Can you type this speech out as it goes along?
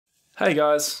Hey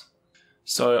guys!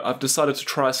 So I've decided to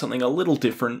try something a little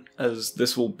different as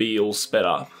this will be all sped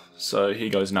up, so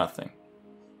here goes nothing.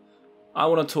 I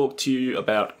want to talk to you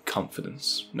about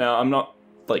confidence. Now I'm not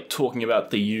talking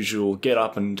about the usual get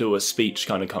up and do a speech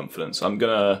kind of confidence. I'm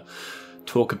gonna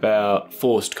talk about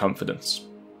forced confidence.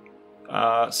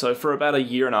 So for about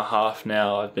 1.5 years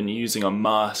now I've been using a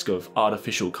mask of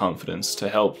artificial confidence to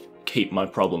help keep my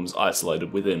problems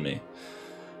isolated within me.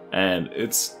 And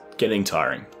it's getting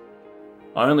tiring.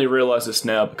 I only realise this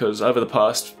now because over the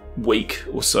past week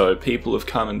or so, people have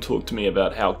come and talked to me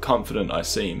about how confident I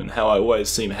seem and how I always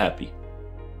seem happy.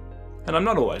 And I'm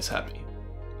not always happy.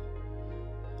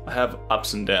 I have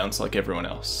ups and downs like everyone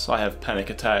else. I have panic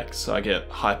attacks, I get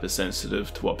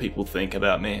hypersensitive to what people think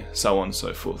about me, so on and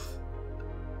so forth.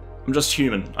 I'm just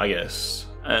human, I guess,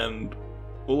 and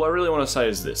all I really want to say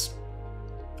is this.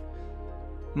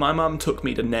 My mum took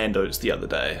me to Nando's the other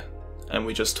day, and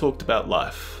we just talked about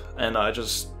life. And I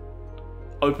just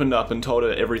opened up and told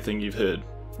her everything you've heard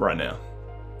right now.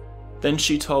 Then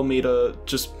she told me to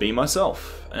just be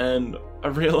myself, and I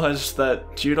realised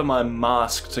that due to my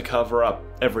mask to cover up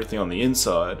everything on the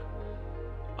inside,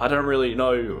 I don't really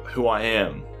know who I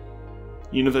am.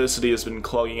 University has been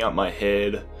clogging up my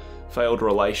head, failed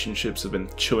relationships have been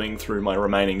chewing through my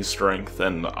remaining strength,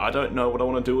 and I don't know what I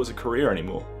want to do as a career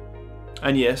anymore.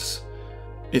 And yes,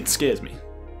 it scares me.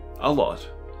 A lot.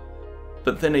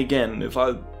 But then again, if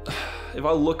I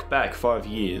look back 5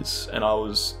 years and I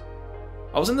was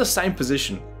in the same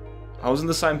position. I was in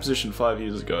the same position 5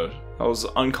 years ago. I was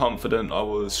unconfident, I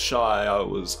was shy, I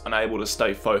was unable to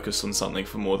stay focused on something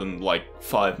for more than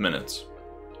 5 minutes.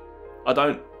 I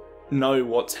don't know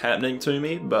what's happening to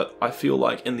me, but I feel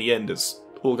like in the end it's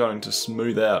all going to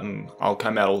smooth out and I'll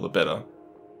come out all the better.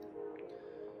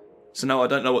 So no, I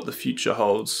don't know what the future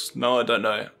holds. No, I don't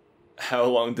know how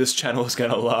long this channel is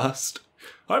going to last.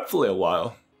 Hopefully a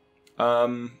while.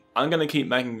 I'm going to keep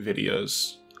making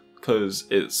videos because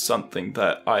it's something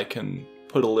that I can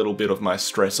put a little bit of my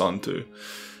stress onto.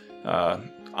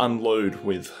 Unload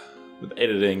with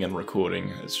editing and recording.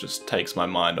 It just takes my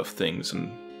mind off things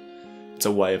and it's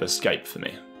a way of escape for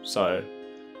me. So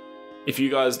if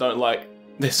you guys don't like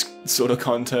this sort of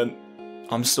content,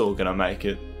 I'm still going to make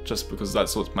it just because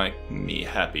that's what's making me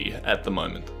happy at the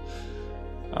moment.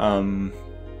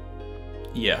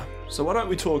 Yeah, so why don't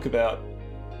we talk about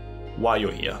why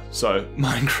you're here? So,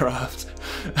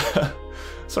 Minecraft.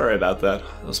 Sorry about that,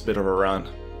 that was a bit of a rant.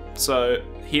 So,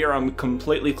 here I'm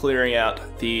completely clearing out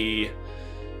the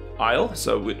isle,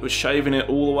 so we're shaving it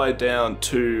all the way down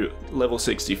to level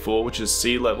 64, which is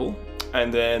sea level,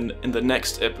 and then in the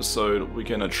next episode we're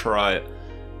gonna try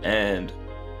and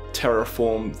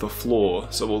terraform the floor,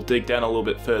 so we'll dig down a little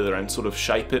bit further and sort of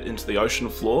shape it into the ocean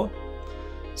floor,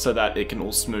 so that it can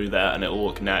all smooth out and it will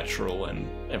look natural and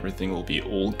everything will be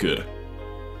all good.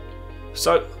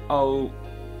 So I'll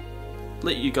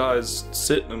let you guys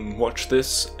sit and watch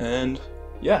this and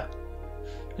yeah,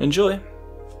 enjoy.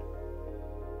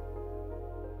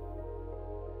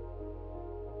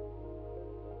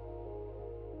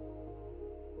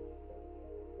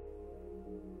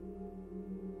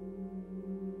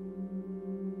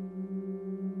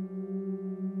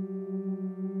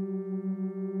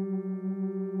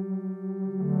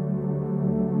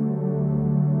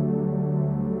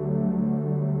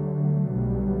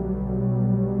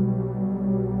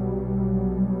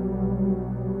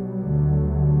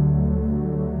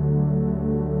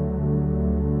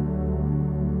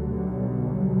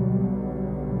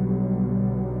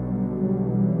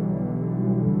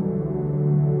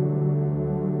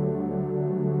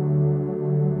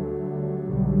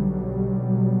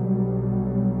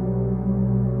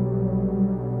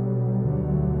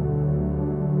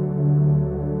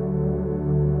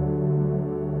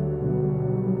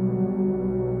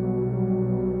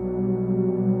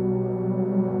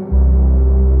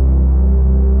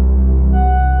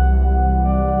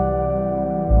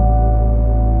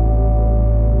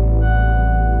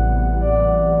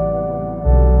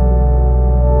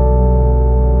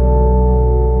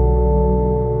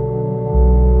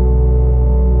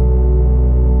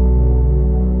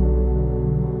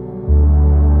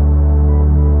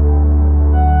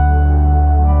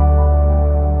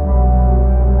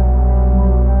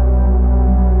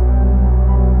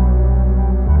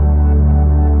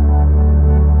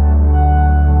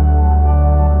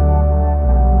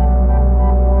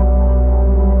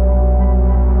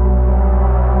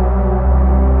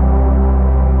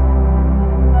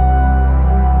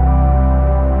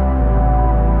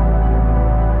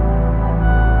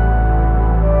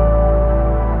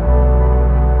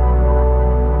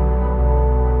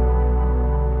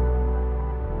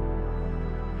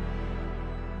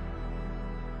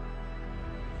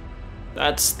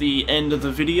 that's the end of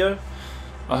the video.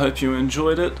 I hope you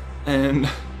enjoyed it, and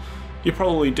you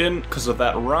probably didn't because of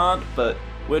that rant, but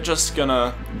we're just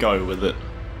gonna go with it.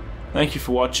 Thank you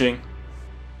for watching.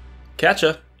 Catch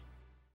ya!